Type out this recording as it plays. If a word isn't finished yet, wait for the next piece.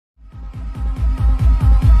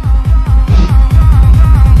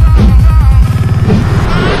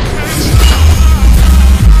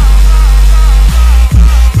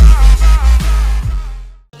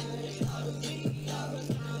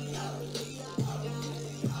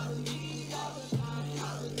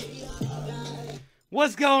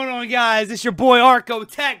What's going on, guys? It's your boy Arco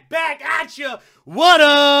Tech back at you. What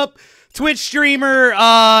up? Twitch streamer,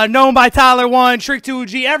 known by Tyler1,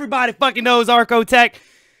 Trick2G. Everybody fucking knows Arco Tech.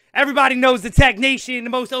 Everybody knows the Tech Nation, the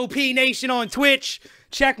most OP nation on Twitch.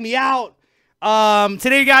 Check me out.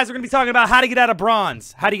 Today, you guys, we're going to be talking about how to get out of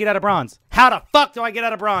bronze. How do you get out of bronze? How the fuck do I get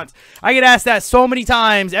out of bronze? I get asked that so many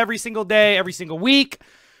times, every single day, every single week.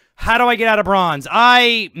 How do I get out of bronze?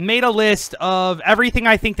 I made a list of everything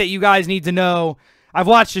I think that you guys need to know. I've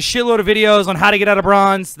watched a shitload of videos on how to get out of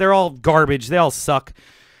bronze. They're all garbage. They all suck.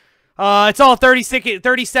 It's all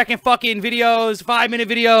 30-second fucking videos, 5-minute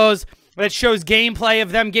videos that shows gameplay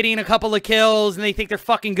of them getting a couple of kills and they think they're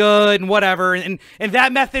fucking good and whatever. And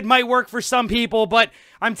that method might work for some people, but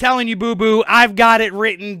I'm telling you, boo-boo, I've got it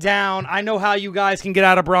written down. I know how you guys can get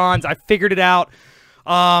out of bronze. I figured it out.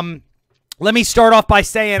 Let me start off by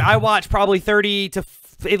saying I watch probably 30 to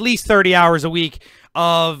at least 30 hours a week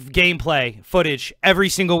of gameplay footage every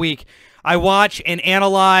single week. I watch and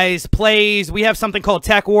analyze plays. We have something called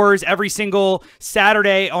Tech Wars every single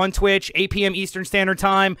Saturday on Twitch, 8 p.m. Eastern Standard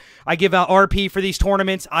Time. I give out RP for these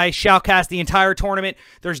tournaments. I shoutcast the entire tournament.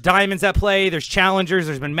 There's diamonds at play. There's challengers.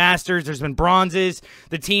 There's been masters. There's been bronzes.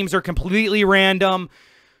 The teams are completely random.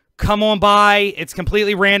 Come on by. It's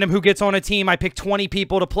completely random who gets on a team. I pick 20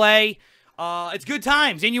 people to play. It's good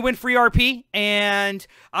times, and you win free RP, and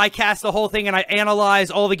I cast the whole thing, and I analyze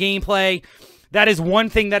all the gameplay. That is one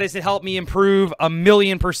thing that has helped me improve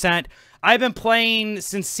 1,000,000%. I've been playing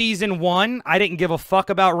since Season 1. I didn't give a fuck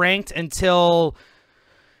about ranked until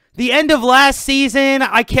the end of last season.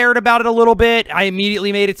 I cared about it a little bit. I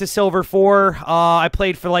immediately made it to Silver 4. I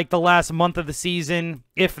played for, like, the last month of the season,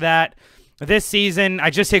 if that. This season, I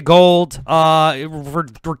just hit gold,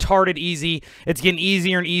 retarded easy. It's getting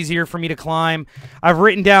easier and easier for me to climb. I've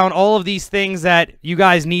written down all of these things that you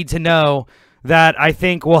guys need to know that I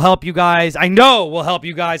think will help you guys. I know will help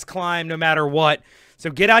you guys climb no matter what. So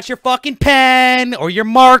get out your fucking pen or your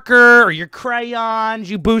marker or your crayons,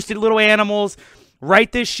 you boosted little animals.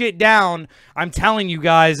 Write this shit down. I'm telling you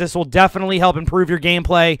guys, this will definitely help improve your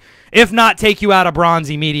gameplay, if not take you out of bronze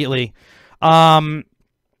immediately.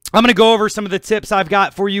 I'm going to go over some of the tips I've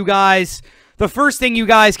got for you guys. The first thing you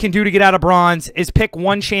guys can do to get out of bronze is pick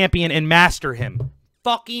one champion and master him.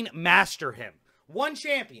 Fucking master him. One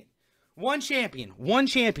champion. One champion. One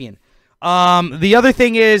champion. The other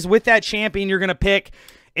thing is, with that champion you're going to pick,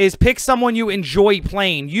 is pick someone you enjoy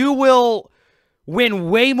playing. You will win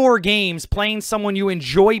way more games playing someone you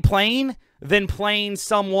enjoy playing than playing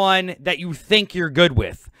someone that you think you're good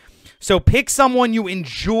with. So pick someone you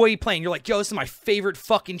enjoy playing. You're like, yo, this is my favorite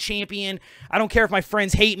fucking champion. I don't care if my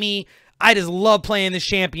friends hate me. I just love playing this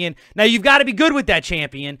champion. Now, you've got to be good with that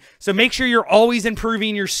champion. So make sure you're always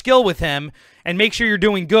improving your skill with him and make sure you're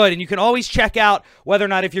doing good. And you can always check out whether or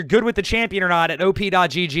not if you're good with the champion or not at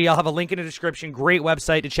op.gg. I'll have a link in the description. Great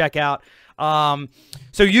website to check out.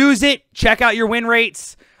 So use it. Check out your win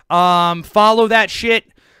rates. Follow that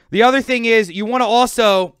shit. The other thing is you want to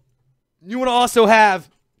also have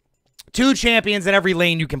 2 champions in every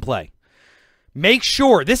lane you can play. Make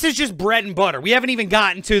sure, this is just bread and butter. We haven't even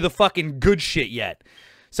gotten to the fucking good shit yet.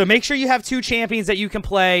 So make sure you have 2 champions that you can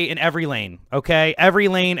play in every lane, okay? Every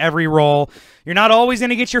lane, every role. You're not always going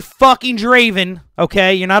to get your fucking Draven,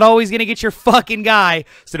 okay? You're not always going to get your fucking guy,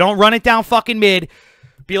 so don't run it down fucking mid.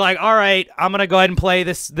 Be like, all right, I'm going to go ahead and play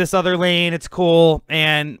this other lane. It's cool.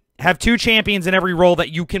 And have 2 champions in every role that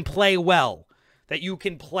you can play well. That you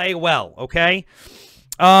can play well, okay?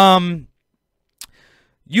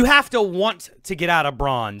 You have to want to get out of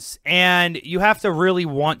bronze, and you have to really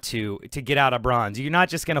want to get out of bronze. You're not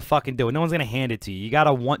just going to fucking do it. No one's going to hand it to you. You got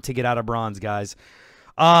to want to get out of bronze, guys.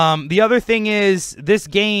 The other thing is this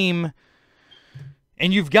game,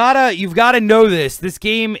 and you've got to know this. This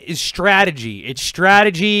game is strategy. It's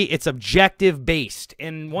strategy. It's objective based.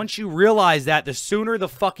 And once you realize that, the sooner the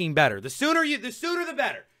fucking better. The sooner the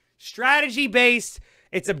better. Strategy based.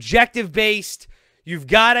 It's objective based. You've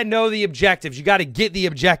got to know the objectives. You got to get the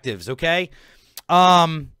objectives, okay?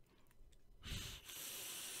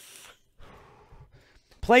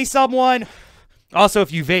 Play someone. Also,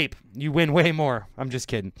 if you vape, you win way more. I'm just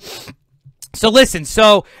kidding. So listen,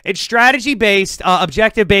 so it's strategy-based,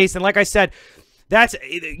 objective-based, and like I said, that's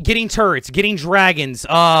getting turrets, getting dragons,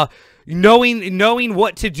 knowing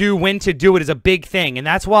what to do, when to do it is a big thing, and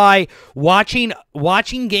that's why watching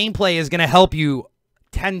gameplay is going to help you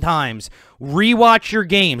 10 times. Rewatch your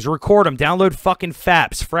games. Record them. Download fucking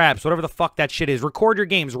fraps, whatever the fuck that shit is. Record your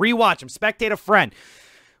games. Rewatch them. Spectate a friend.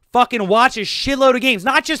 Fucking watch a shitload of games.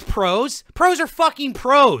 Not just pros. Pros are fucking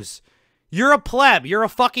pros. You're a pleb. You're a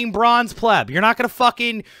fucking bronze pleb. You're not going to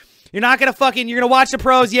fucking You're not going to fucking, you're going to watch the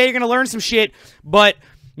pros. Yeah, you're going to learn some shit, but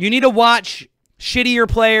you need to watch shittier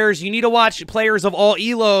players. You need to watch players of all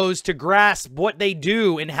elos to grasp what they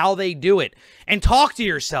do and how they do it. And talk to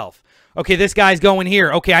yourself. Okay, this guy's going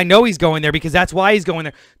here. Okay, I know he's going there because that's why he's going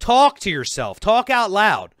there. Talk to yourself. Talk out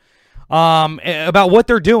loud about what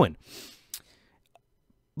they're doing.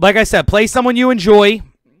 Like I said, play someone you enjoy.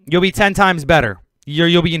 You'll be 10 times better.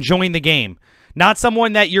 You'll be enjoying the game. Not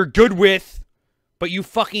someone that you're good with, but you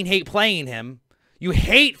fucking hate playing him. You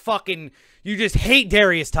just hate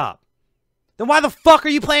Darius Top. Then why the fuck are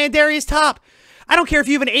you playing Darius Top? I don't care if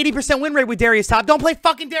you have an 80% win rate with Darius Top. Don't play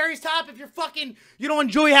fucking Darius Top if you don't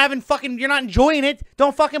enjoy you're not enjoying it.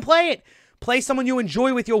 Don't fucking play it. Play someone you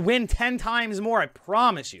enjoy with. You'll win 10 times more. I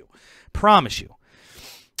promise you. Promise you.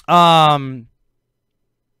 Know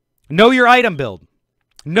your item build.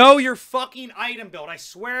 Know your fucking item build. I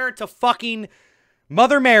swear to fucking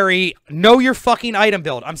Mother Mary, know your fucking item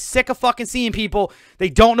build. I'm sick of fucking seeing people, they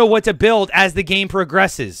don't know what to build as the game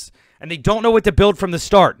progresses. And they don't know what to build from the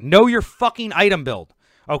start. Know your fucking item build,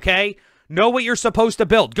 okay? Know what you're supposed to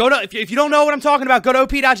build. If you don't know what I'm talking about, go to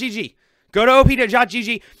op.gg. Go to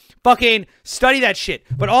op.gg. Fucking study that shit.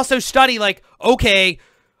 But also study, like, okay,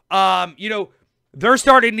 they're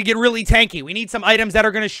starting to get really tanky. We need some items that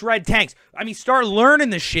are going to shred tanks. I mean, start learning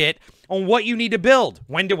the shit on what you need to build.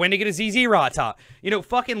 When to get a ZZ Rot top.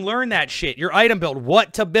 Fucking learn that shit. Your item build.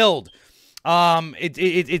 What to build.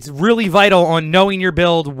 It's really vital on knowing your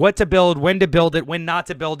build, what to build, when to build it, when not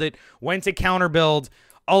to build it, when to counter build,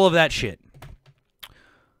 all of that shit.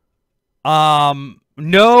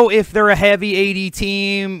 Know if they're a heavy AD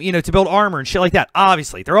team, to build armor and shit like that.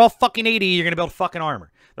 Obviously, they're all fucking AD, you're going to build fucking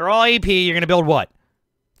armor. They're all AP, you're going to build what?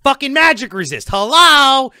 Fucking magic resist.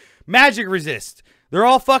 Hello? Magic resist. They're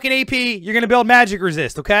all fucking AP, you're going to build magic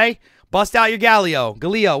resist, okay? Bust out your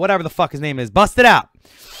Galio, whatever the fuck his name is. Bust it out.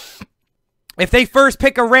 If they first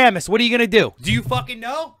pick a Rammus, what are you going to do? Do you fucking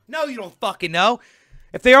know? No, you don't fucking know.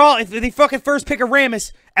 If they fucking first pick a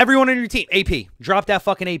Rammus, everyone on your team, AP. Drop that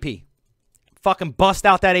fucking AP. Fucking bust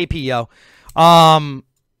out that AP, yo.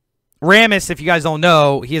 Rammus, if you guys don't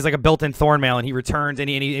know, he has like a built-in Thornmail, and he returns, and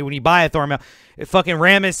when you buy a Thornmail, fucking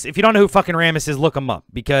Rammus, if you don't know who fucking Rammus is, look him up.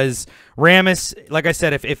 Because Rammus, like I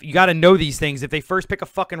said, if you got to know these things, if they first pick a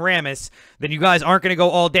fucking Rammus, then you guys aren't going to go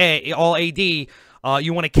all day, all AD.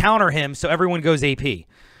 You want to counter him, so everyone goes AP,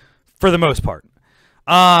 for the most part.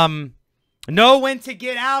 Know when to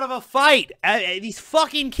get out of a fight. These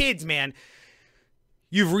fucking kids, man.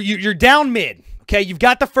 You're down mid, okay? You've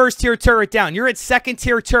got the first tier turret down. You're at second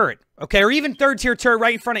tier turret, okay? Or even third tier turret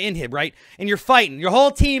right in front of Inhib, right? And you're fighting. Your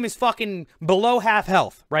whole team is fucking below half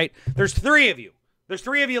health, right? There's 3 of you. There's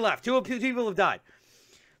 3 of you left. Two people have died.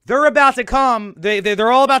 They're about to come.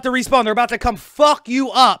 They're all about to respawn. They're about to come fuck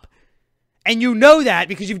you up. And you know that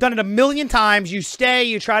because you've done it a million times. You stay,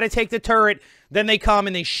 you try to take the turret, then they come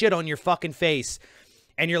and they shit on your fucking face.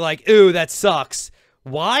 And you're like, ooh, that sucks.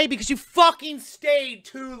 Why? Because you fucking stayed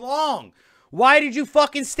too long. Why did you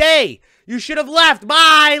fucking stay? You should have left.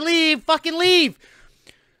 Bye, leave, fucking leave.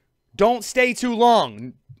 Don't stay too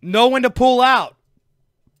long. Know when to pull out.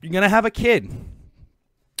 You're going to have a kid.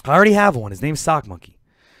 I already have one. His name's Sock Monkey.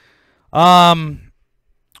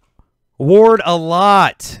 Ward a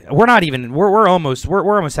lot. We're not even. We're almost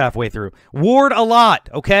halfway through. Ward a lot.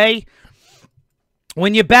 Okay.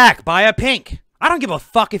 When you back, buy a pink. I don't give a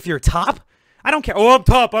fuck if you're top. I don't care. Oh, I'm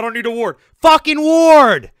top. I don't need a ward. Fucking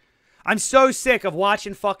ward. I'm so sick of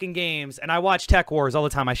watching fucking games, and I watch Tech Wars all the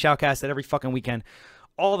time. I shoutcast it every fucking weekend,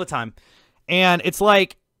 all the time, and it's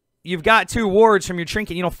like you've got 2 wards from your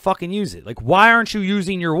trinket. You don't fucking use it. Like, why aren't you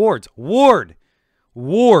using your wards? Ward.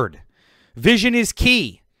 Vision is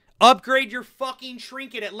key. Upgrade your fucking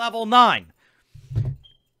trinket at level 9.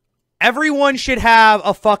 Everyone should have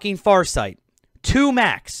a fucking Farsight. 2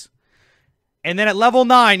 max. And then at level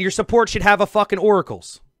 9, your support should have a fucking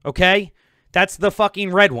Oracles. Okay? That's the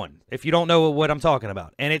fucking red one, if you don't know what I'm talking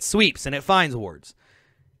about. And it sweeps and it finds wards.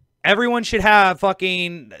 Everyone should have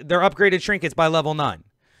fucking their upgraded trinkets by level 9.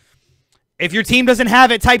 If your team doesn't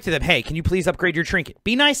have it, type to them, hey, can you please upgrade your trinket?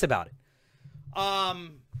 Be nice about it.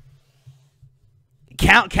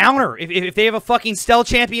 Counter. If they have a fucking Stealth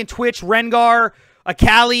Champion, Twitch, Rengar, a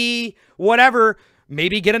Kali, whatever,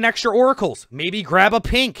 maybe get an extra Oracles. Maybe grab a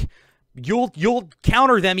pink. You'll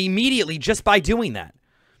counter them immediately just by doing that.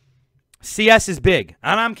 CS is big,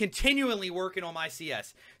 and I'm continually working on my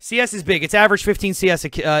CS. CS is big. It's average 15 CS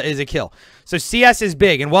is a kill. So CS is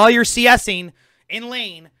big, and while you're CSing in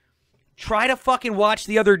lane, try to fucking watch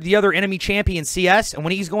the other enemy champion CS, and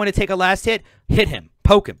when he's going to take a last hit, hit him,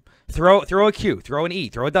 poke him, throw a Q, throw an E,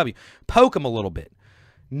 throw a W, poke him a little bit.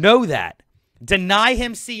 Know that. Deny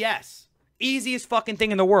him CS. Easiest fucking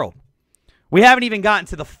thing in the world. We haven't even gotten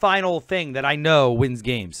to the final thing that I know wins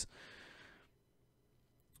games.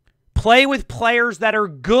 Play with players that are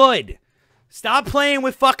good. Stop playing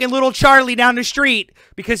with fucking little Charlie down the street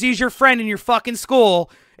because he's your friend in your fucking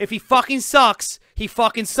school. If he fucking sucks, he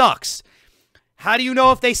fucking sucks. How do you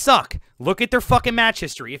know if they suck? Look at their fucking match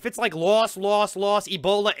history. If it's like loss, loss, loss,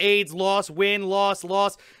 Ebola, AIDS, loss, win, loss,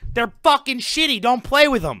 loss, they're fucking shitty. Don't play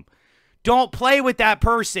with them. Don't play with that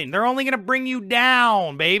person. They're only going to bring you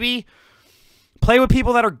down, baby. Play with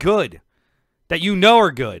people that are good, that you know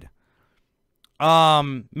are good.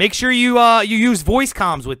 Make sure you use voice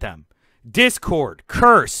comms with them. Discord,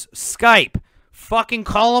 Curse, Skype, fucking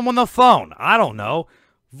call them on the phone. I don't know.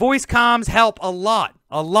 Voice comms help a lot.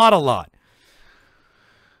 A lot.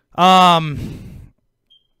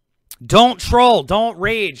 Don't troll. Don't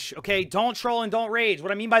rage. Okay, don't troll and don't rage.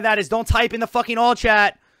 What I mean by that is don't type in the fucking all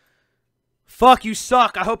chat. Fuck, you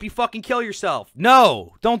suck. I hope you fucking kill yourself.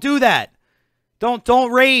 No, don't do that.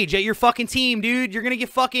 Don't rage at your fucking team, dude. You're gonna get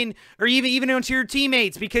fucking, or even into your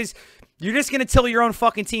teammates, because you're just gonna tilt your own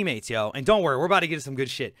fucking teammates, yo. And don't worry, we're about to get to some good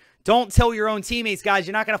shit. Don't tilt your own teammates, guys.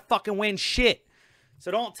 You're not gonna fucking win shit. So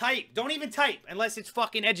don't type. Don't even type unless it's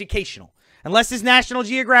fucking educational. Unless it's National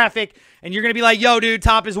Geographic and you're gonna be like, yo, dude,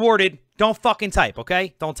 top is warded. Don't fucking type,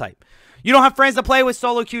 okay? Don't type. You don't have friends to play with,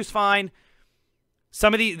 solo queue's fine.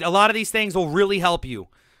 A lot of these things will really help you.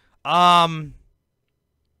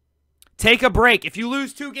 Take a break. If you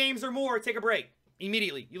lose 2 games or more, take a break.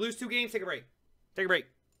 Immediately. You lose 2 games, take a break. Take a break.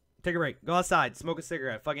 Take a break. Go outside. Smoke a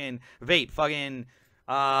cigarette. Fucking vape. Fucking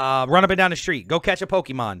run up and down the street. Go catch a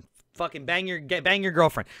Pokemon. Fucking bang your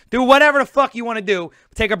girlfriend. Do whatever the fuck you want to do.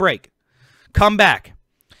 Take a break. Come back.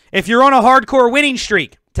 If you're on a hardcore winning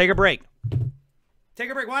streak, take a break.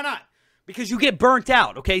 Take a break. Why not? Because you get burnt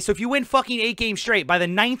out, okay? So if you win fucking 8 games straight, by the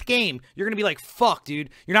 9th game, you're going to be like, fuck, dude.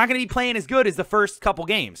 You're not going to be playing as good as the first couple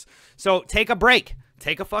games. So take a break.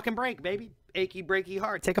 Take a fucking break, baby. Achy, breaky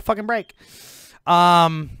heart. Take a fucking break.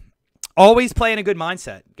 Always play in a good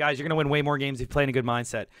mindset. Guys, you're going to win way more games if you play in a good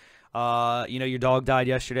mindset. You know, your dog died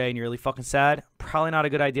yesterday and you're really fucking sad. Probably not a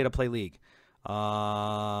good idea to play League.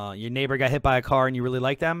 Your neighbor got hit by a car and you really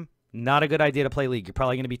like them. Not a good idea to play League. You're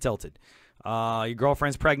probably going to be tilted. Your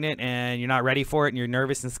girlfriend's pregnant and you're not ready for it and you're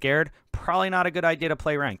nervous and scared. Probably not a good idea to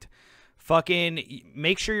play ranked. Fucking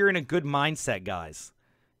make sure you're in a good mindset, guys.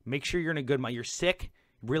 Make sure you're in a good mind. You're sick,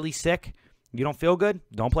 really sick. You don't feel good?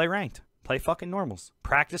 Don't play ranked. Play fucking normals.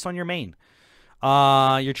 Practice on your main.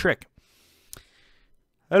 Your trick.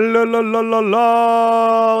 Let's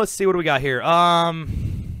see what do we got here.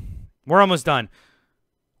 We're almost done.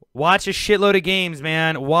 Watch a shitload of games,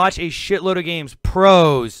 man. Watch a shitload of games.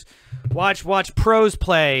 Pros. Watch pros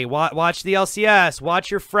play. Watch the LCS.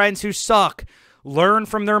 Watch your friends who suck. Learn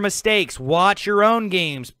from their mistakes. Watch your own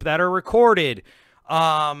games that are recorded.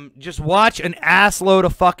 Just watch an ass load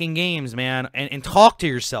of fucking games, man, and talk to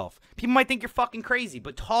yourself. People might think you're fucking crazy,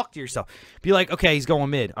 but talk to yourself. Be like, okay, he's going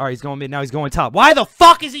mid. All right, he's going mid. Now he's going top. Why the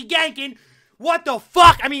fuck is he ganking? What the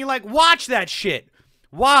fuck? I mean, like, watch that shit.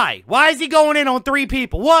 Why? Why is he going in on 3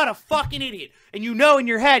 people? What a fucking idiot. And you know in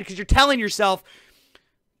your head, because you're telling yourself,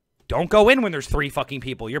 don't go in when there's 3 fucking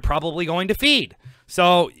people. You're probably going to feed.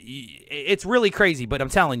 So it's really crazy, but I'm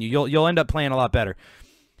telling you, you'll end up playing a lot better.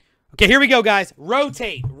 Okay, here we go, guys.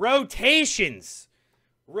 Rotate. Rotations.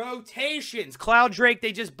 Rotations. Cloud Drake,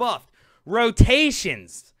 they just buffed.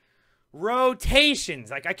 Rotations.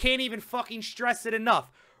 Rotations. Like, I can't even fucking stress it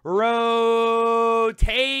enough. Rotations.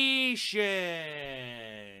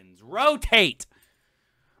 Rotate.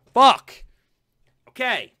 Fuck.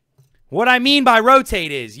 Okay. What I mean by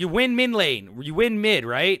rotate is you win mid lane. You win mid,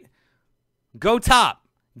 right? Go top.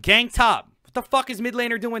 Gank top. What the fuck is mid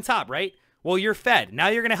laner doing top, right? Well, you're fed. Now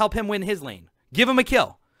you're going to help him win his lane. Give him a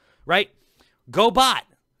kill, right? Go bot.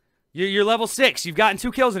 You're level 6. You've gotten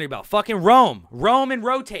 2 kills in your belt. Fucking roam. Roam and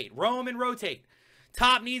rotate. Roam and rotate.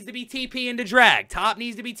 Top needs to be TP into drag. Top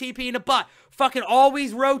needs to be TP into bot. Fucking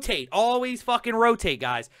always rotate. Always fucking rotate,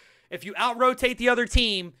 guys. If you out-rotate the other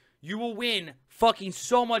team, you will win fucking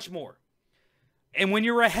so much more. And when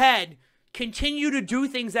you're ahead, continue to do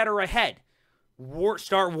things that are ahead.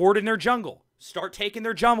 Start warding their jungle. Start taking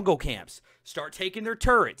their jungle camps. Start taking their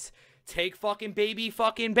turrets. Take fucking baby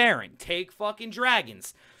fucking Baron. Take fucking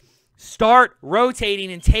dragons. Start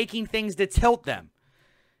rotating and taking things to tilt them.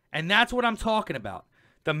 And that's what I'm talking about.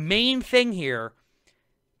 The main thing here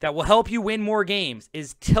that will help you win more games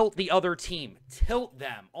is tilt the other team. Tilt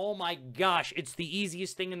them. Oh my gosh, it's the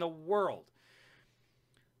easiest thing in the world.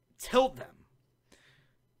 Tilt them.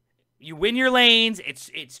 You win your lanes. It's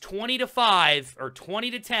 20-5 or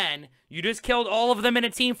 20-10. You just killed all of them in a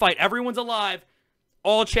team fight. Everyone's alive.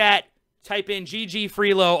 All chat. Type in GG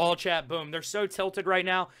Freelo. All chat. Boom. They're so tilted right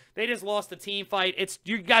now. They just lost the team fight.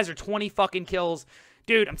 You guys are 20 fucking kills.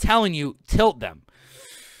 Dude, I'm telling you, tilt them.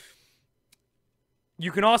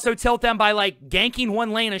 You can also tilt them by, like, ganking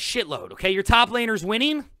one lane a shitload, okay? Your top laner's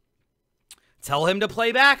winning. Tell him to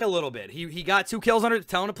play back a little bit. He got 2 kills under.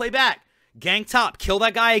 Tell him to play back. Gank top. Kill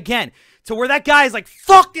that guy again. To where that guy is like,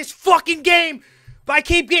 fuck this fucking game. If I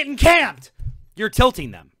keep getting camped. You're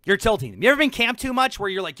tilting them. You're tilting them. You ever been camped too much where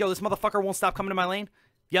you're like, yo, this motherfucker won't stop coming to my lane?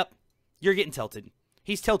 Yep. You're getting tilted.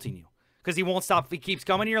 He's tilting you. Because he won't stop. He keeps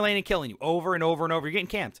coming to your lane and killing you over and over and over. You're getting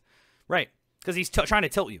camped. Right. Because he's trying to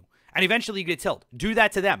tilt you. And eventually you get tilt. Do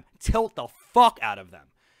that to them. Tilt the fuck out of them.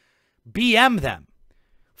 BM them.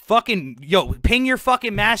 Fucking, yo, ping your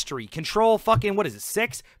fucking mastery. Control fucking, what is it,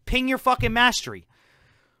 6? Ping your fucking mastery.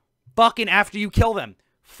 Fucking after you kill them.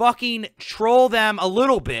 Fucking troll them a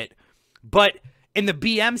little bit. But in the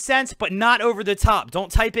BM sense, but not over the top.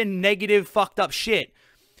 Don't type in negative fucked up shit.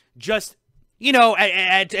 Just, you know,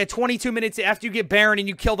 at 22 minutes after you get Baron and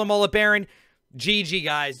you kill them all at Baron, GG,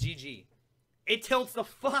 guys, GG. It tilts the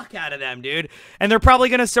fuck out of them, dude. And they're probably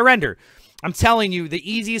going to surrender. I'm telling you, the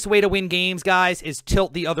easiest way to win games, guys, is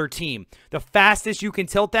tilt the other team. The fastest you can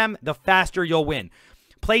tilt them, the faster you'll win.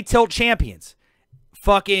 Play tilt champions.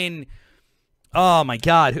 Fucking, oh my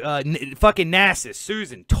God. Fucking Nasus,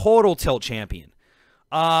 Susan, total tilt champion.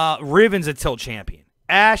 Riven's a tilt champion.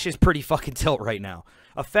 Ashe is pretty fucking tilt right now.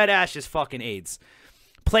 A Fed Ashe is fucking AIDS.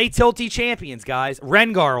 Play tilty champions, guys.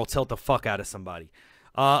 Rengar will tilt the fuck out of somebody.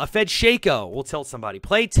 A Fed Shaco will tilt somebody.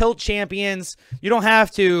 Play tilt champions. You don't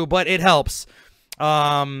have to, but it helps.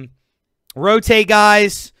 Rotate,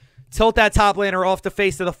 guys. Tilt that top laner off the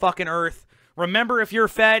face of the fucking earth. Remember, if you're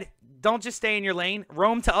Fed, don't just stay in your lane.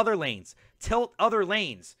 Roam to other lanes. Tilt other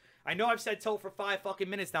lanes. I know I've said tilt for 5 fucking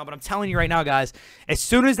minutes now, but I'm telling you right now, guys, as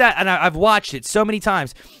soon as that, and I've watched it so many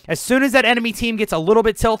times, as soon as that enemy team gets a little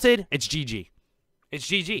bit tilted, it's GG. It's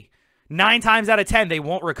GG. 9 times out of 10, they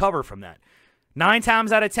won't recover from that. 9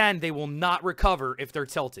 times out of 10, they will not recover if they're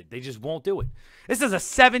tilted. They just won't do it. This is a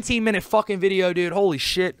 17-minute fucking video, dude. Holy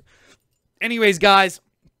shit. Anyways, guys,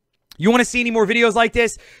 you want to see any more videos like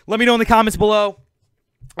this? Let me know in the comments below.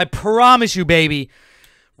 I promise you, baby,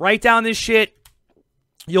 write down this shit.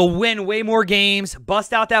 You'll win way more games.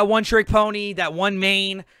 Bust out that one-trick pony, that one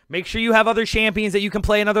main. Make sure you have other champions that you can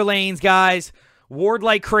play in other lanes, guys. Ward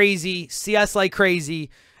like crazy. CS like crazy.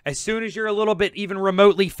 As soon as you're a little bit even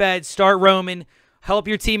remotely fed, start roaming. Help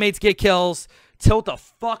your teammates get kills. Tilt the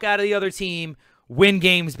fuck out of the other team. Win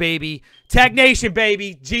games, baby. Tech Nation,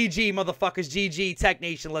 baby. GG, motherfuckers. GG. Tech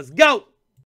Nation, let's go.